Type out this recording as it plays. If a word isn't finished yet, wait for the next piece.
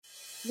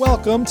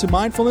Welcome to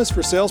Mindfulness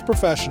for Sales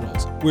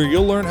Professionals, where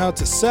you'll learn how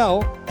to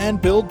sell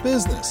and build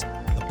business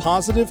the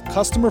positive,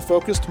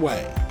 customer-focused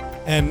way.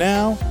 And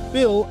now,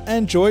 Bill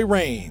and Joy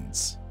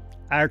Rains.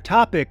 Our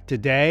topic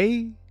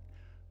today,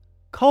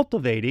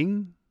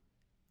 cultivating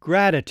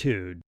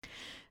gratitude.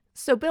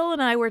 So Bill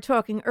and I were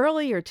talking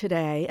earlier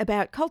today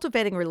about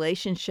cultivating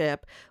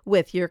relationship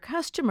with your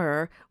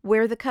customer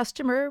where the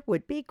customer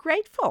would be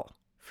grateful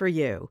for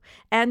you.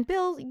 And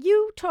Bill,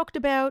 you talked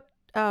about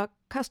a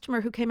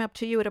customer who came up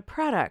to you at a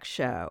product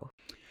show.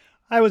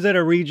 I was at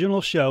a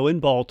regional show in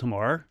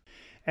Baltimore,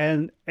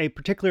 and a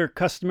particular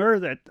customer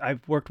that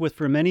I've worked with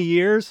for many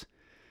years,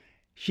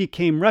 she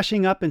came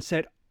rushing up and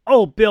said,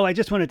 "Oh, Bill, I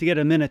just wanted to get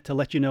a minute to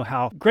let you know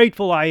how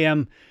grateful I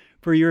am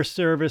for your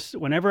service.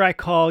 Whenever I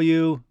call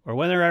you or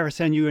whenever I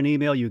send you an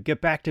email, you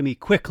get back to me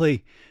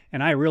quickly,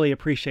 and I really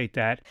appreciate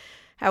that."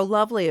 How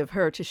lovely of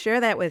her to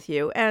share that with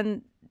you.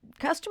 And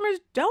customers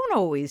don't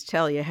always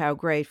tell you how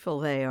grateful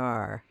they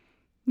are.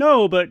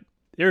 No, but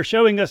they're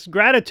showing us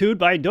gratitude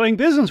by doing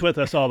business with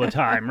us all the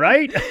time,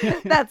 right?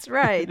 That's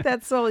right.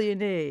 That's all you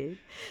need.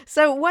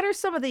 So what are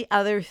some of the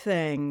other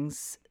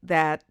things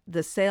that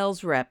the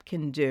sales rep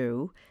can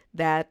do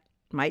that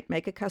might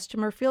make a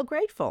customer feel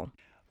grateful?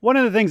 One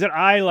of the things that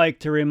I like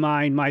to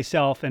remind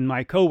myself and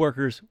my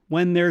coworkers,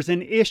 when there's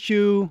an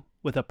issue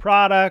with a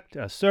product,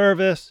 a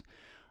service,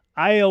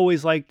 I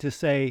always like to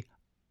say,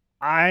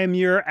 I'm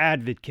your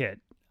advocate.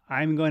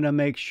 I'm going to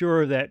make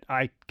sure that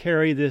I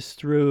carry this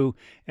through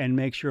and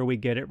make sure we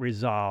get it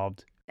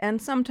resolved.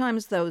 And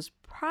sometimes those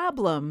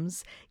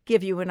problems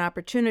give you an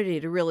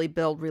opportunity to really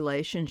build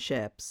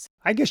relationships.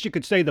 I guess you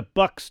could say the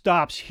buck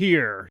stops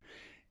here,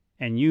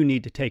 and you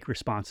need to take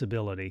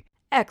responsibility.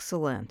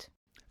 Excellent.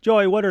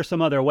 Joy, what are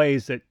some other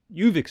ways that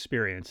you've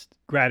experienced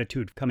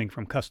gratitude coming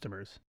from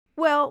customers?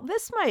 Well,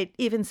 this might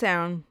even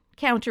sound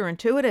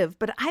counterintuitive,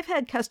 but I've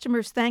had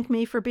customers thank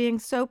me for being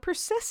so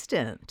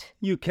persistent.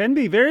 You can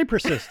be very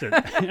persistent.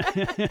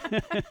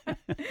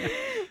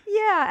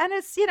 Yeah, and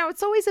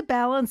it's always a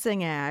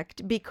balancing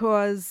act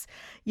because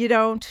you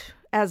don't,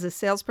 as a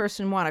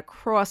salesperson, want to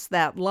cross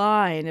that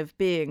line of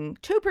being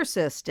too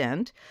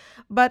persistent.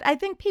 But I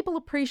think people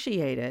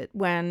appreciate it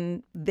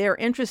when they're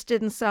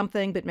interested in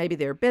something, but maybe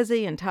they're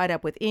busy and tied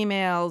up with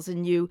emails,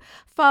 and you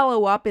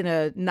follow up in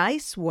a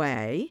nice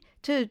way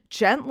to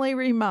gently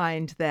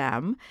remind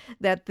them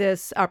that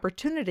this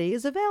opportunity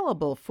is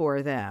available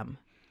for them.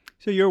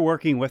 So you're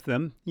working with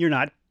them. You're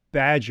not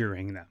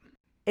badgering them.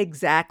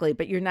 Exactly,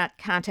 but you're not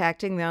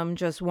contacting them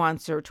just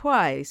once or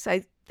twice.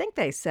 I think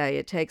they say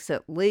it takes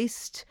at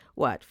least,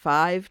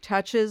 5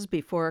 touches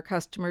before a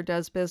customer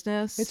does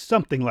business? It's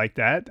something like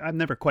that. I'm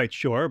never quite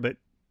sure, but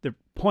the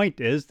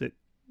point is that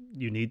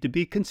you need to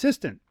be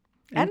consistent.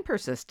 And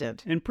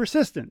persistent. And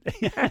persistent.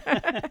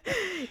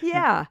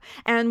 Yeah.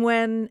 And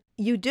when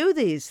you do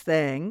these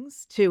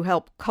things to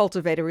help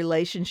cultivate a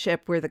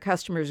relationship where the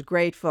customer is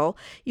grateful,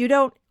 you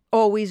don't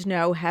always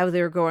know how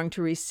they're going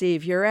to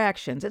receive your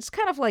actions. It's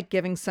kind of like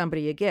giving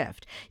somebody a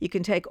gift. You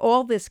can take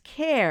all this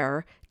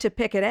care to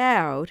pick it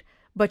out,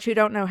 but you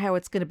don't know how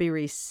it's going to be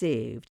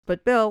received.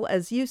 But Bill,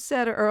 as you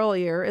said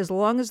earlier, as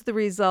long as the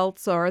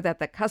results are that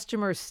the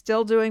customer is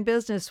still doing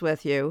business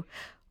with you,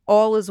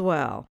 all is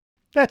well.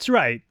 That's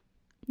right.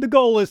 The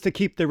goal is to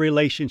keep the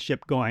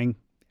relationship going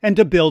and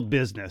to build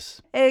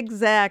business.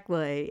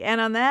 Exactly.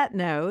 And on that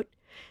note,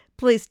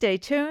 please stay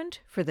tuned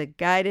for the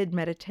guided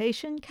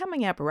meditation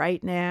coming up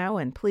right now.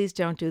 And please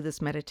don't do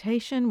this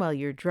meditation while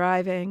you're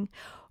driving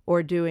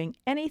or doing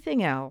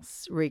anything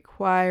else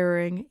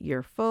requiring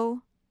your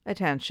full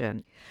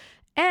attention.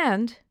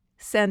 And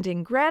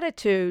sending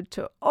gratitude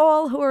to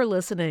all who are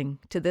listening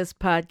to this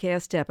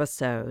podcast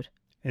episode.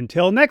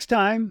 Until next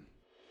time.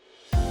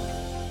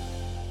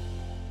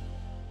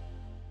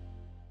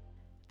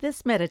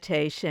 This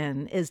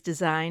meditation is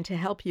designed to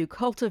help you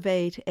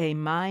cultivate a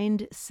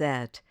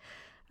mindset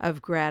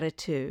of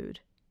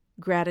gratitude.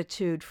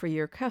 Gratitude for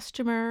your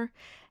customer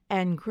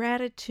and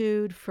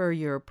gratitude for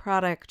your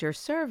product or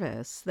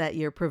service that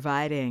you're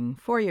providing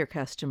for your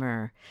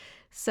customer.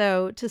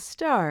 So to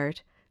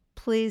start,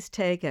 please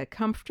take a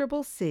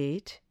comfortable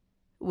seat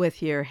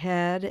with your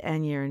head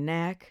and your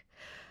neck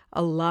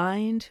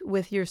aligned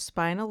with your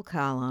spinal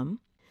column,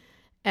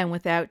 and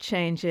without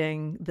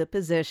changing the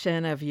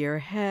position of your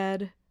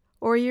head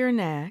or your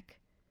neck,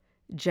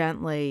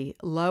 gently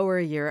lower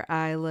your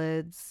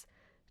eyelids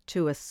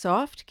to a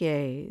soft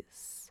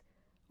gaze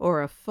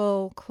or a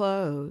full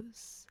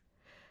close.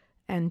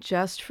 And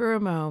just for a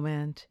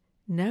moment,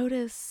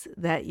 notice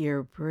that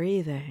you're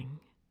breathing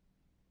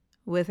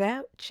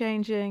without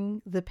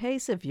changing the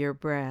pace of your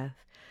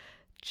breath.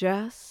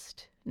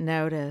 Just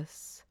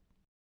notice.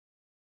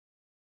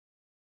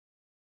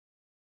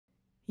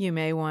 You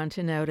may want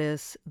to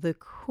notice the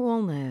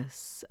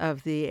coolness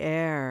of the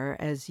air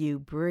as you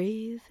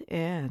breathe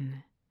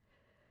in,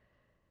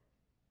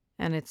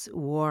 and its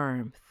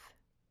warmth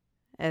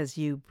as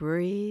you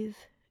breathe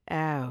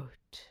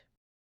out.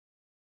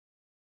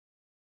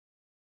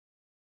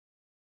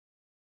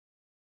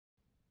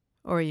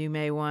 Or you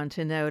may want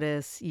to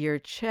notice your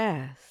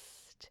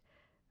chest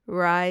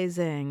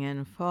rising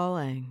and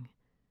falling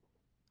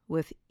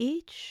with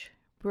each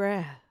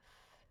breath.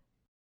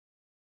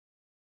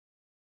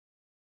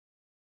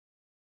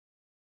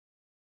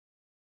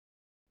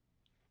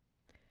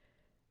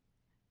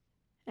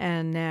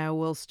 And now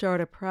we'll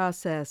start a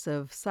process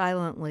of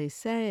silently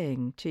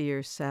saying to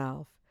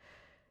yourself,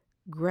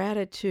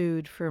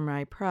 gratitude for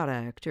my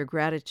product or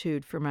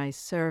gratitude for my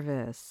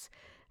service.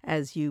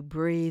 As you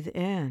breathe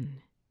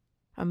in,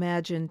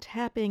 imagine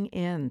tapping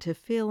into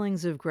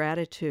feelings of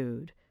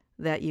gratitude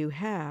that you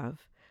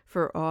have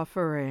for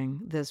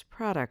offering this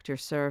product or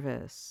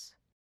service.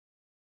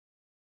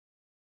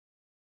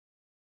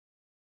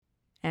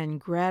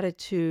 And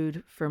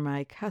gratitude for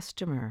my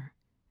customer.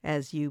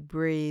 As you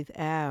breathe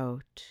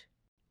out,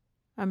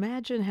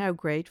 imagine how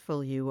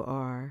grateful you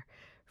are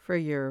for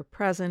your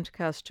present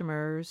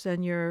customers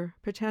and your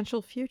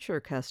potential future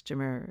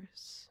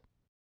customers.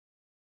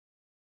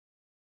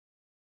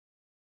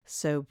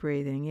 So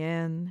breathing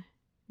in,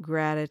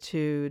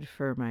 gratitude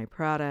for my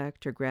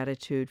product or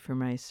gratitude for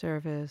my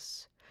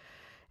service,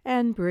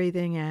 and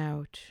breathing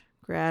out,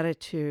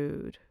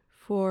 gratitude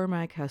for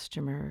my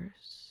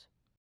customers.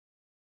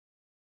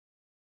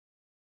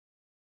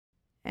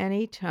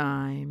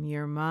 Anytime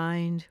your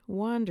mind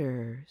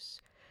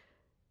wanders,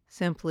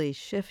 simply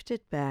shift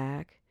it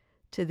back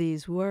to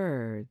these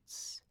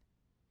words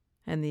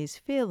and these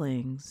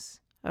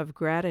feelings of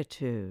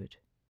gratitude.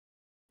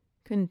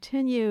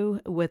 Continue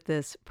with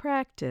this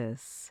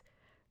practice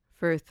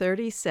for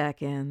 30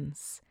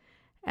 seconds,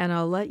 and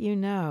I'll let you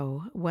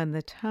know when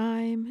the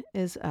time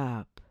is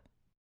up.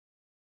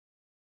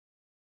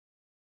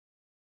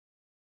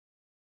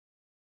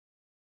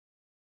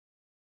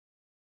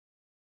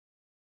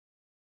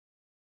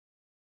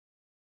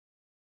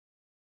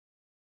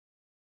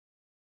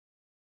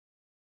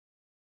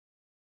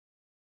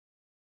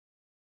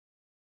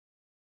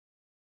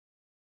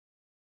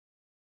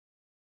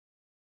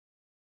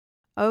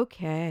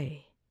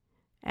 Okay,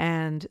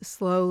 and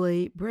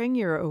slowly bring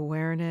your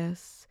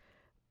awareness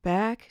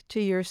back to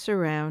your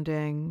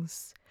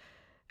surroundings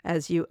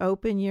as you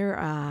open your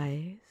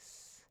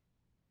eyes.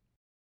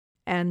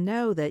 And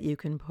know that you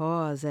can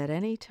pause at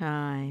any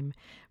time,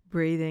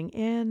 breathing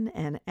in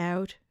and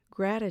out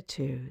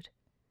gratitude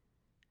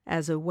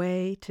as a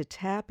way to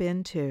tap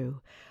into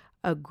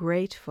a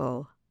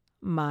grateful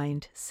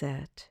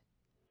mindset.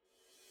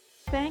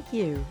 Thank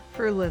you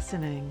for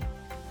listening.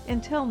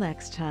 Until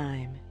next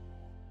time.